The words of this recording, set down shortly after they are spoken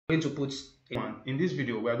Going to put in this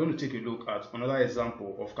video, we are going to take a look at another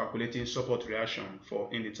example of calculating support reaction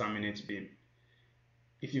for indeterminate beam.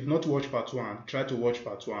 If you've not watched part 1, try to watch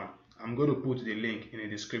part 1. I'm going to put the link in the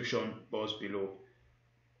description box below,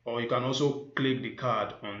 or you can also click the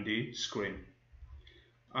card on the screen.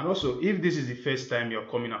 And also, if this is the first time you're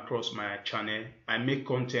coming across my channel, I make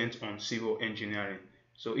content on civil engineering.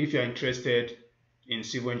 So if you're interested in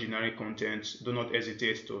civil engineering content, do not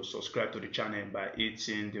hesitate to subscribe to the channel by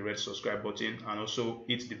hitting the red subscribe button, and also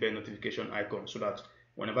hit the bell notification icon so that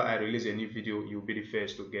whenever I release a new video, you'll be the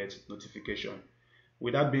first to get notification.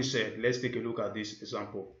 With that being said, let's take a look at this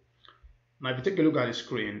example. Now, if you take a look at the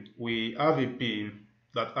screen, we have a beam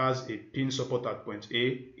that has a pin support at point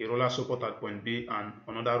A, a roller support at point B, and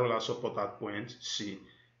another roller support at point C.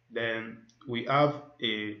 Then we have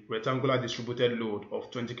a rectangular distributed load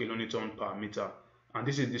of 20 kN per meter, and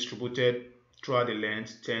this is distributed throughout the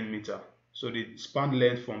length 10 meter. So the span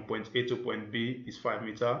length from point A to point B is 5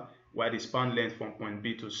 meter, while the span length from point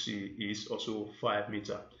B to C is also 5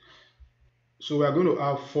 meter. So we are going to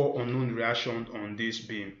have 4 unknown reactions on this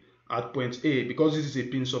beam. At point A, because this is a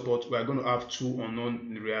pin support, we are going to have 2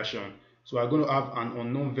 unknown reactions. So we are going to have an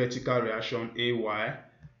unknown vertical reaction AY,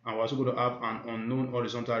 and we're also going to have an unknown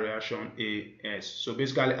horizontal reaction AS. So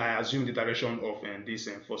basically, I assume the direction of these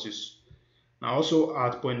forces. Now also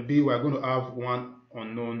at point B, we are going to have one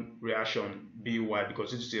unknown reaction BY,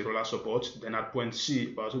 because this is a roller support. Then at point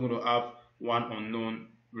C, we're also going to have one unknown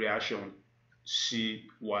reaction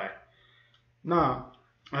CY. Now,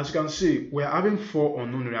 as you can see, we are having 4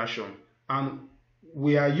 unknown reactions, and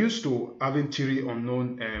we are used to having 3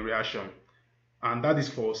 unknown reactions, and that is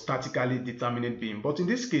for statically determinate beam. But in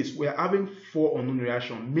this case, we are having 4 unknown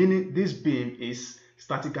reactions, meaning this beam is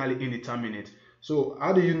statically indeterminate. So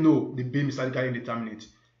how do you know the beam is statically indeterminate?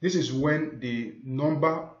 This is when the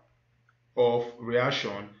number of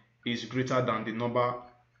reaction is greater than the number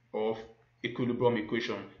of equilibrium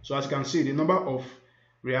equation. So as you can see, the number of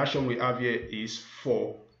reaction we have here is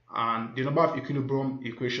 4, and the number of equilibrium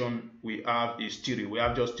equation we have is 3. We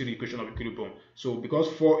have just 3 equations of equilibrium. So because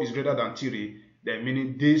 4 is greater than 3, then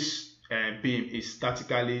meaning this beam is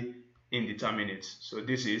statically indeterminate. So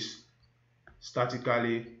this is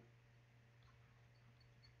statically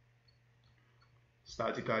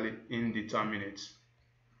indeterminate.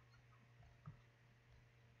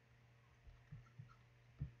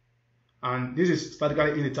 And this is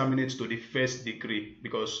statically indeterminate to the first degree,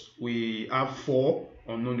 because we have 4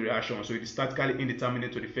 unknown reactions. So it is statically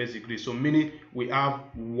indeterminate to the first degree. So meaning we have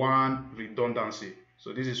 1 redundancy.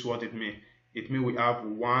 So this is what it means. It means we have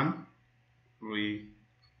 1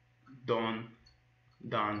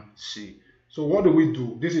 redundancy. So what do we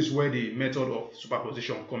do? This is where the method of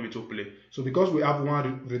superposition comes into play. So because we have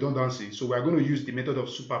 1 redundancy, so we are going to use the method of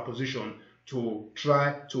superposition to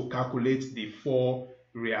try to calculate the 4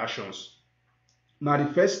 reactions. Now, the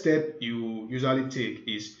first step you usually take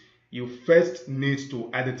is you first need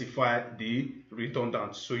to identify the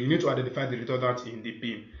redundant. So you need to identify the redundant in the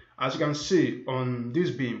beam. As you can see on this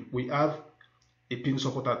beam, we have a pin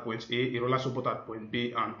support at point A, a roller support at point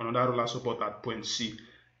B, and another roller support at point C.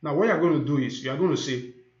 Now, what you are going to do is you are going to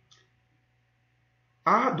say,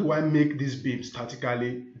 how do I make this beam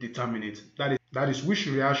statically determinate? That is which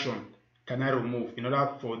reaction can I remove in order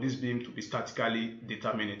for this beam to be statically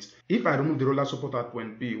determinate? If I remove the roller support at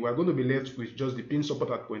point B, we are going to be left with just the pin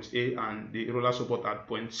support at point A and the roller support at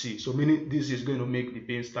point C. So meaning this is going to make the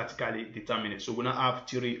beam statically determinate. So we now have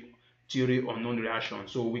three unknown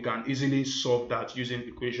reactions. So we can easily solve that using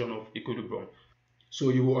equation of equilibrium. So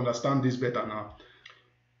you will understand this better now.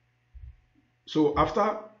 So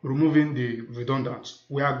after removing the redundant,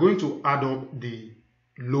 we are going to add up the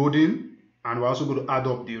loading, and we're also going to add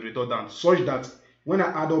up the redundant, such that when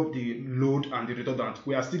I add up the load and the redundant,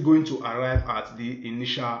 we are still going to arrive at the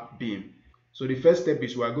initial beam. So the first step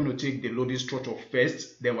is we are going to take the loading structure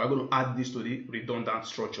first, then we're going to add this to the redundant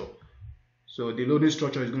structure. So the loading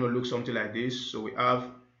structure is going to look something like this. So we have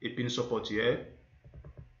a pin support here,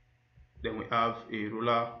 then we have a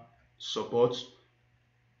roller support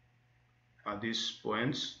at this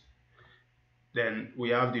point, then we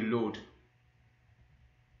have the load.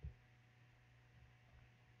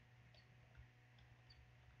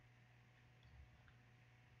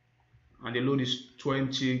 And the load is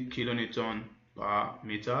 20 kilonewton per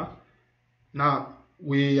meter. Now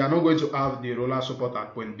we are not going to have the roller support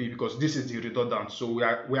at point B because this is the redundant. So we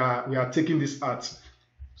are taking this out.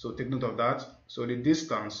 So take note of that. So the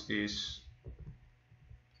distance is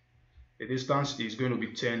going to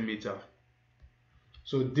be 10 meters.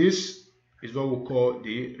 So this is what we call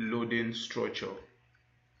the loading structure.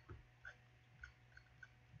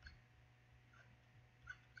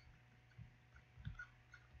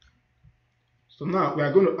 So now we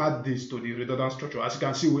are going to add this to the redundant structure. As you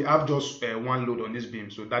can see, we have just one load on this beam,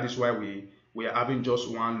 so that is why we are having just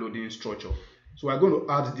one loading structure. So we are going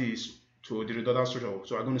to add this to the redundant structure.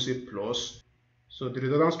 So we are going to say plus. So the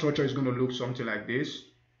redundant structure is going to look something like this.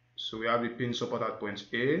 So we have the pin support at point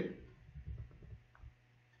A,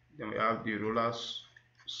 then we have the rollers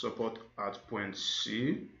support at point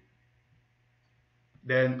C.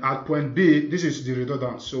 Then at point B, this is the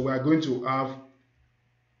redundant. So we are going to have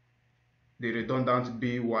the redundant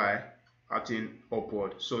BY acting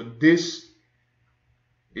upward. So this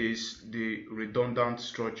is the redundant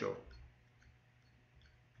structure.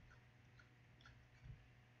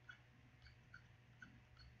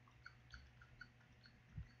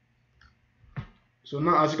 So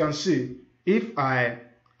now, as you can see, if I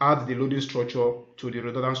add the loading structure to the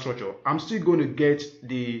redundant structure, I'm still going to get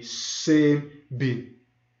the same beam.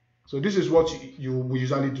 So this is what we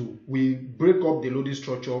usually do. We break up the loading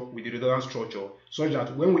structure with the redundant structure such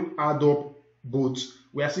that when we add up both,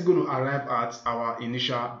 we are still going to arrive at our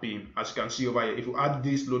initial beam. As you can see over here, if we add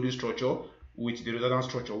this loading structure with the redundant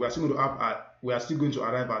structure, we are still going to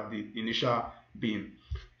arrive at the initial beam.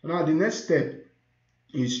 So now the next step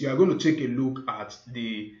is you are going to take a look at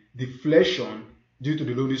the deflection due to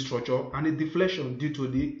the loading structure and the deflection due to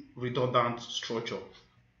the redundant structure.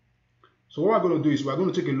 So what we're going to do is we're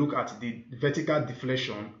going to take a look at the vertical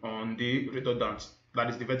deflection on the redundant, that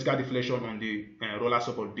is the vertical deflection on the roller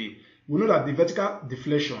support B. We know that the vertical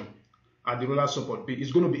deflection at the roller support B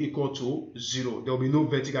is going to be equal to 0. There will be no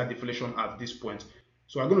vertical deflection at this point.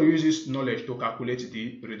 So we're going to use this knowledge to calculate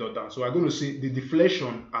the redundant. So we're going to say the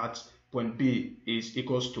deflection at point B is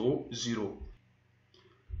equals to 0.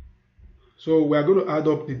 So we are going to add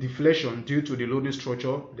up the deflection due to the loading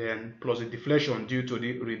structure, then plus the deflection due to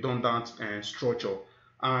the redundant structure.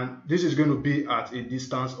 And this is going to be at a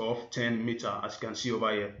distance of 10 meters, as you can see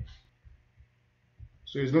over here.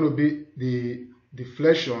 So it's going to be the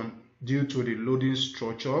deflection due to the loading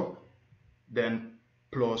structure, then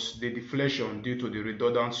plus the deflection due to the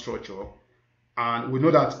redundant structure. And we know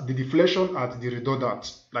that the deflection at the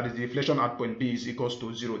redundant, that is the deflection at point B, is equals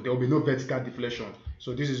to 0. There will be no vertical deflection.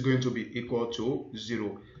 So this is going to be equal to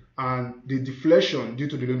 0. And the deflection due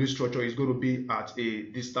to the loading structure is going to be at a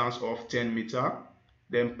distance of 10 meters.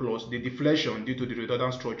 Then plus the deflection due to the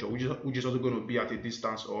redundant structure, which is also going to be at a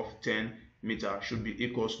distance of 10 meters, should be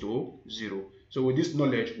equals to 0. So with this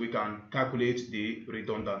knowledge, we can calculate the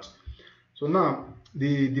redundant. So now,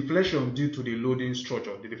 the deflection due to the loading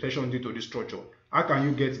structure, the deflection due to the structure, how can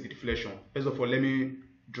you get the deflection? First of all, let me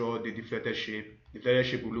draw the deflected shape. The deflected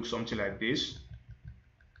shape will look something like this,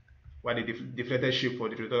 while the deflected shape for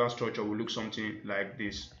the redundant structure will look something like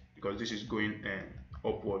this, because this is going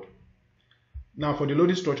upward. Now for the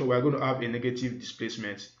loading structure, we are going to have a negative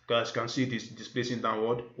displacement, because you can see it is displacing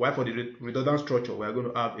downward, while for the redundant structure, we are going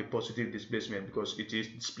to have a positive displacement because it is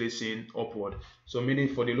displacing upward. So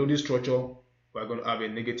meaning for the loading structure, we are going to have a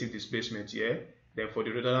negative displacement here. Then for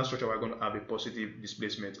the redundant structure, we are going to have a positive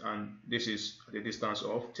displacement, and this is at a distance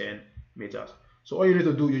of 10 meters. So all you need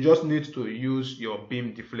to do, you just need to use your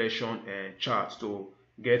beam deflection chart to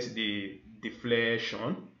get the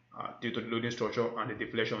deflection due to the loading structure and the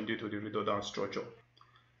deflection due to the redundant structure.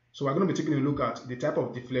 So we're going to be taking a look at the type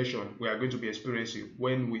of deflection we are going to be experiencing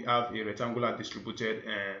when we have a rectangular distributed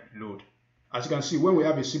load. As you can see, when we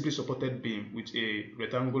have a simply supported beam with a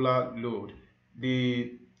rectangular load,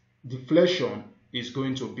 the deflection is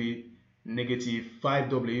going to be negative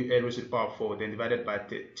 5W L raised to the power 4, then divided by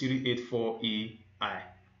 384 EI.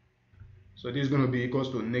 So this is going to be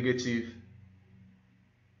equals to negative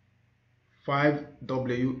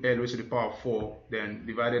 5W L raised to the power 4, then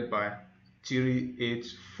divided by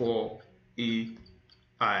 384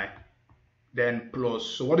 EI, then plus.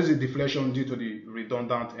 So what is the deflection due to the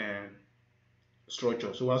redundant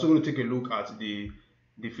structure? So we're also going to take a look at the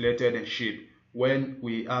deflected shape when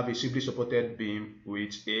we have a simply supported beam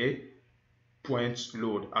with a point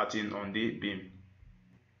load acting on the beam.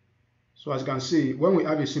 So as you can see, when we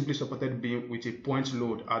have a simply supported beam with a point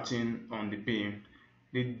load acting on the beam,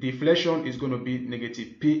 the deflection is going to be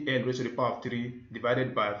negative PL raised to the power of 3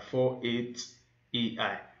 divided by 48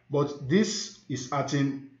 EI. But this is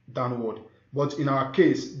acting downward. But in our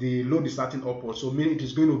case, the load is acting upward, so meaning it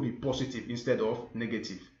is going to be positive instead of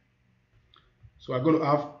negative. So we're going to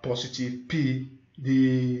have positive P.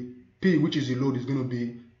 The P, which is the load, is going to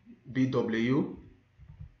be BW,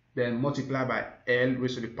 then multiply by L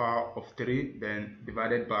raised to the power of 3, then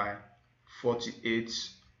divided by 48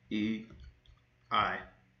 EI.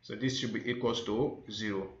 So this should be equals to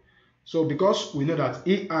 0. So because we know that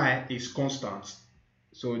EI is constant,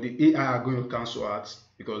 so the EI are going to cancel out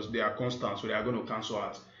because they are constant, so they are going to cancel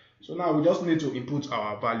out. So now we just need to input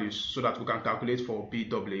our values so that we can calculate for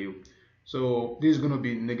BW. So this is going to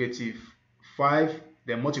be -5,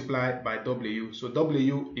 then multiply by W. So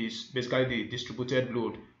W is basically the distributed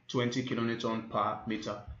load, 20 kilonewton per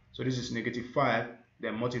meter. So this is -5,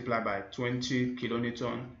 then multiply by 20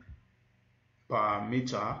 kilonewton per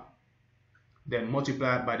meter, then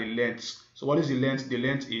multiply by the length. So what is the length? The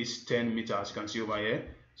length is 10 meters, you can see over here.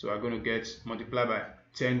 So we're going to get multiply by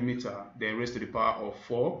 10 meter, then raised to the power of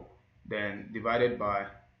 4, then divided by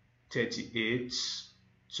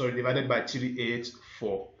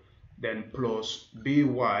 384, then plus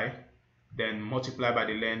by, then multiply by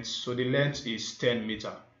the length. So the length is 10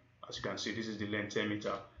 meter, as you can see. This is the length, 10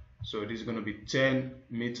 meter. So this is going to be 10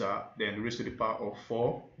 meter, then raised to the power of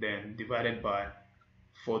 4, then divided by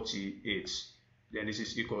 48, then this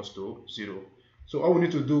is equals to 0. So all we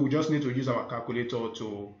need to do, we just need to use our calculator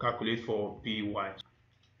to calculate for by.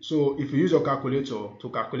 So if you use your calculator to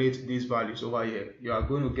calculate these values over here, you are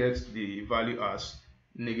going to get the value as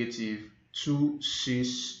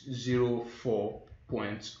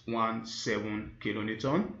 -2604.17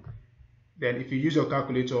 kilonewton. Then if you use your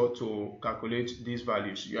calculator to calculate these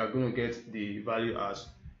values, you are going to get the value as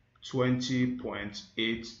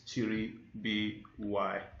 20.83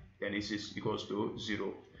 by. Then this is equals to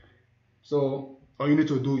 0. So all you need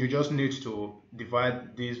to do, you just need to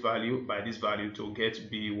divide this value by this value to get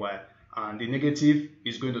by, and the negative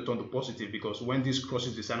is going to turn to positive because when this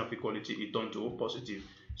crosses the sign of equality, it turns to positive.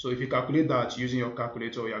 So if you calculate that using your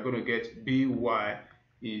calculator, you are going to get by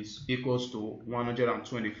is equals to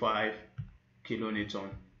 125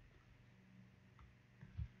 kilonewton.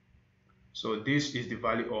 So this is the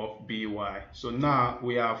value of by. So now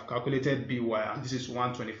we have calculated by, and this is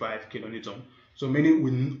 125 kilonewton. So meaning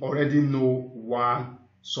we already know one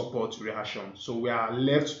support reaction. So we are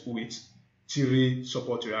left with 3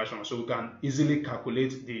 support reactions. So we can easily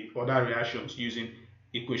calculate the other reactions using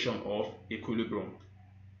equation of equilibrium.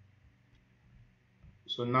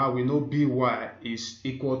 So now we know by is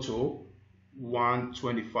equal to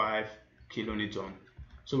 125 kilonewton.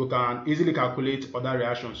 So we can easily calculate other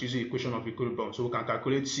reactions using equation of equilibrium. So we can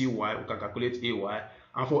calculate Cy, we can calculate Ay.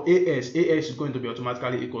 And for AS is going to be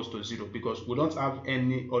automatically equals to 0 because we don't have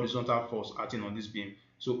any horizontal force acting on this beam.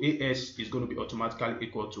 So AS is going to be automatically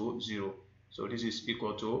equal to 0. So this is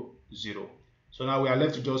equal to 0. So now we are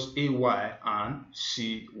left to just AY and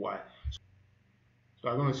CY. So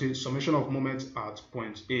I'm going to say summation of moments at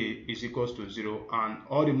point A is equals to 0, and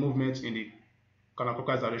all the movements in the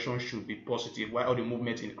counterclockwise direction should be positive, while all the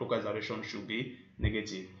movements in the clockwise direction should be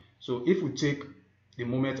negative. So if we take the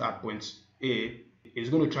moment at point A, it's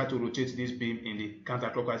going to try to rotate this beam in the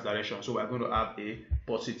counterclockwise direction. So we're going to have a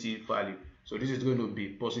positive value. So this is going to be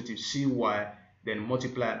positive Cy, then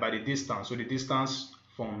multiply by the distance. So the distance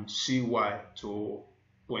from Cy to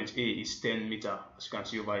point A is 10 meter, as you can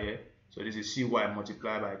see over here. So this is Cy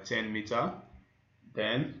multiplied by 10 meter.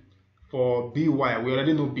 Then for By, we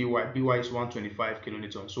already know By is 125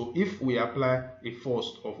 kilonewton. So if we apply a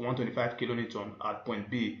force of 125 kilonewton at point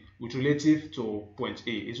B with relative to point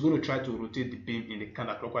A, it's going to try to rotate the beam in the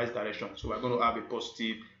counterclockwise direction. So we're going to have a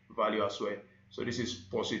positive value as well. So this is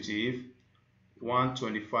positive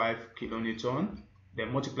 125 kilonewton,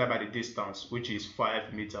 then multiply by the distance, which is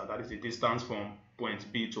 5 meter. That is the distance from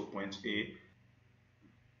point B to point A.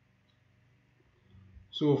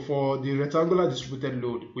 So for the rectangular distributed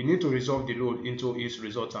load, we need to resolve the load into its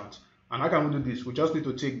resultant. And how can we do this? We just need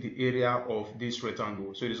to take the area of this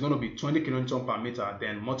rectangle. So it's going to be 20 kilonewton per meter,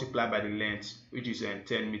 then multiply by the length, which is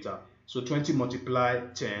 10 meter. So 20 multiply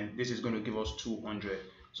 10, this is going to give us 200.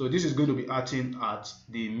 So this is going to be acting at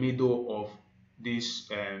the middle of this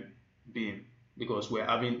beam because we're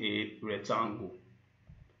having a rectangle.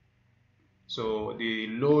 So the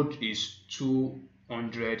load is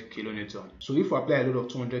 200 kilonewton. So if we apply a load of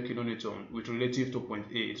 200 kilonewton with relative to point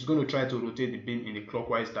A, it's going to try to rotate the beam in the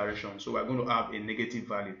clockwise direction. So we're going to have a negative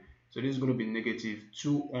value. So this is going to be negative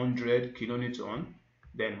 200 kilonewton,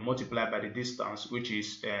 then multiply by the distance, which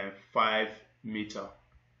is 5 meter.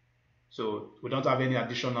 So we don't have any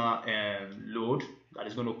additional load that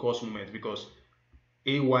is going to cause movement because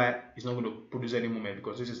AY is not going to produce any movement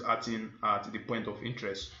because this is acting at the point of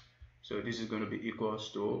interest. So this is going to be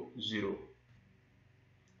equals to 0.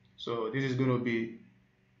 So this is going to be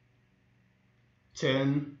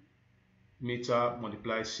 10 meter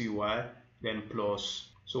multiply Cy, then plus,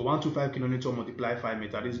 so 125 kilonewton multiply 5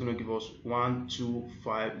 meter, this is going to give us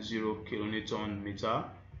 1250 kilonewton meter,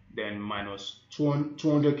 then minus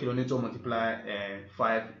 200 kilonewton multiply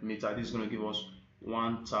 5 meter, this is going to give us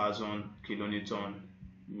 1000 kilonewton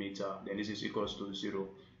meter, then this is equals to 0.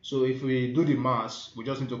 So if we do the mass, we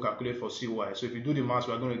just need to calculate for Cy. So if you do the mass,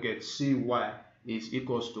 we are going to get Cy is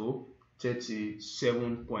equals to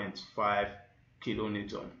 37.5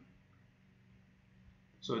 kilonewton.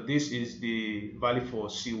 So this is the value for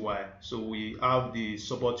Cy. So we have the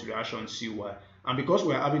support reaction Cy. And because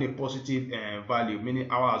we are having a positive value, meaning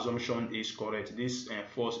our assumption is correct, this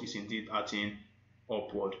force is indeed acting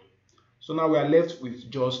upward. So now we are left with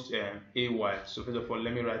just AY. So first of all,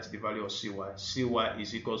 let me write the value of Cy. Cy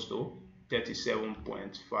is equals to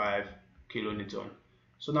 37.5 kilonewton.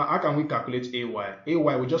 So now how can we calculate AY?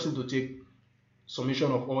 AY, we just need to take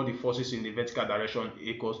summation of all the forces in the vertical direction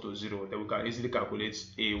equals to 0. Then we can easily calculate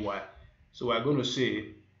AY. So we are going to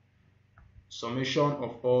say summation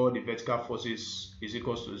of all the vertical forces is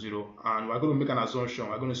equals to 0, and we're going to make an assumption.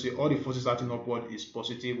 We're going to say all the forces acting upward is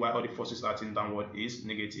positive while all the forces acting downward is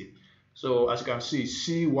negative. So as you can see,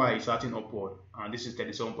 Cy is acting upward and this is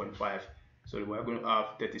 37.5. So we're going to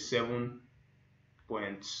have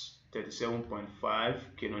 37.5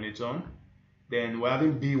 kilonewton. Then we're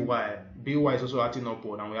having By. By is also acting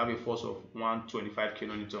upward and we have a force of 125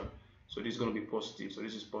 kilonewton. So this is going to be positive. So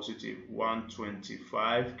this is positive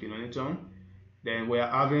 125 kilonewton. Then we are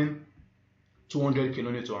having 200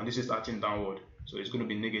 kilonewton and this is acting downward. So it's going to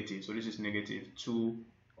be negative. So this is negative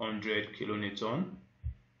 200 kilonewton.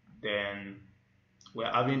 Then we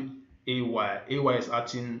are having AY. AY is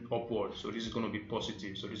acting upward. So this is going to be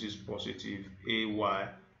positive. So this is positive AY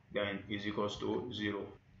then is equals to 0.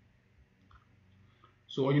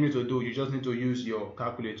 So all you need to do, you just need to use your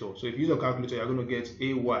calculator. So if you use your calculator, you're going to get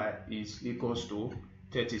AY is equals to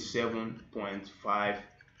 37.5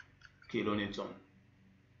 kilonewton.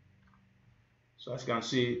 So as you can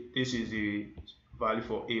see, this is the value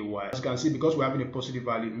for AY. As you can see, because we're having a positive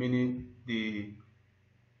value, meaning the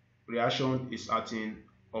reaction is acting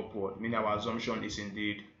upward, meaning our assumption is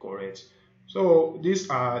indeed correct. So these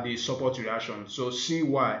are the support reactions. So Cy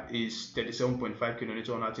is 37.5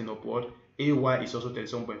 kilonewton acting upward. AY is also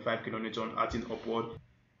 37.5 kilonewton acting upward.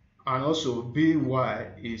 And also By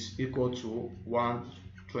is equal to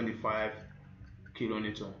 125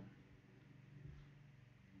 kilonewton.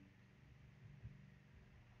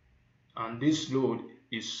 And this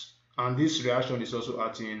reaction is also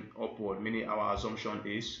acting upward, meaning our assumption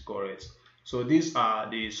is correct. So these are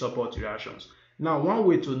the support reactions. Now, one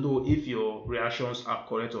way to know if your reactions are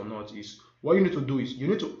correct or not is what you need to do is you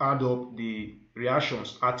need to add up the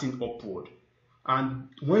reactions acting upward. And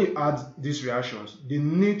when you add these reactions, they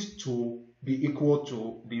need to be equal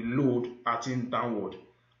to the load acting downward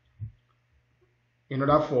in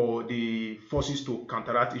order for the forces to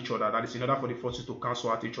counteract each other. That is, in order for the forces to cancel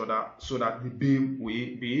out each other so that the beam will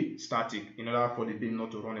be static, in order for the beam not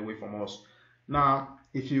to run away from us. Now,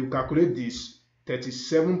 if you calculate this,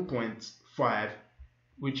 37.5,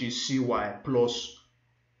 which is Cy, plus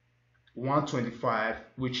 125,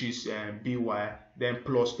 which is By, then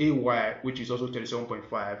plus AY, which is also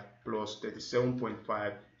 37.5, plus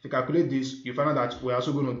 37.5. If you calculate this, you find out that we're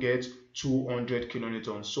also going to get 200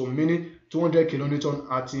 kilonewtons. So meaning 200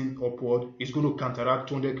 kilonewton acting upward is going to counteract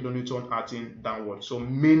 200 kilonewton acting downward. So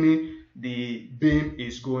meaning the beam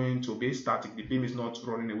is going to be static. The beam is not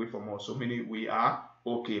running away from us. So meaning we are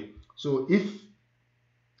okay. So if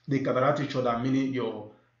they counteract each other, meaning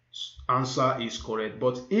your answer is correct.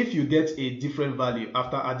 But if you get a different value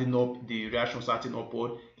after adding up the reactions acting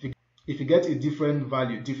upward, if you get a different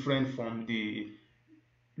value different from the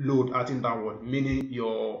load acting downward, meaning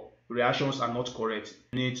your reactions are not correct,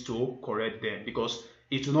 you need to correct them because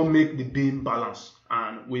it will not make the beam balance,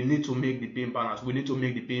 and we need to make the beam balance. We need to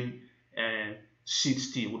make the beam sit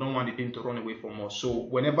still. We don't want the beam to run away from us. So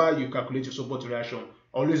whenever you calculate your support reaction,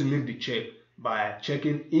 always make the check by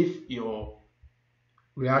checking if your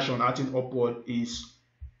reaction acting upward is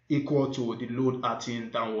equal to the load acting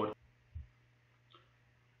downward.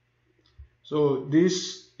 So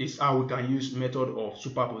this is how we can use method of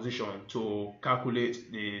superposition to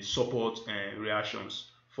calculate the support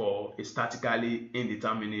reactions for a statically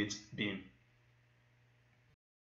indeterminate beam.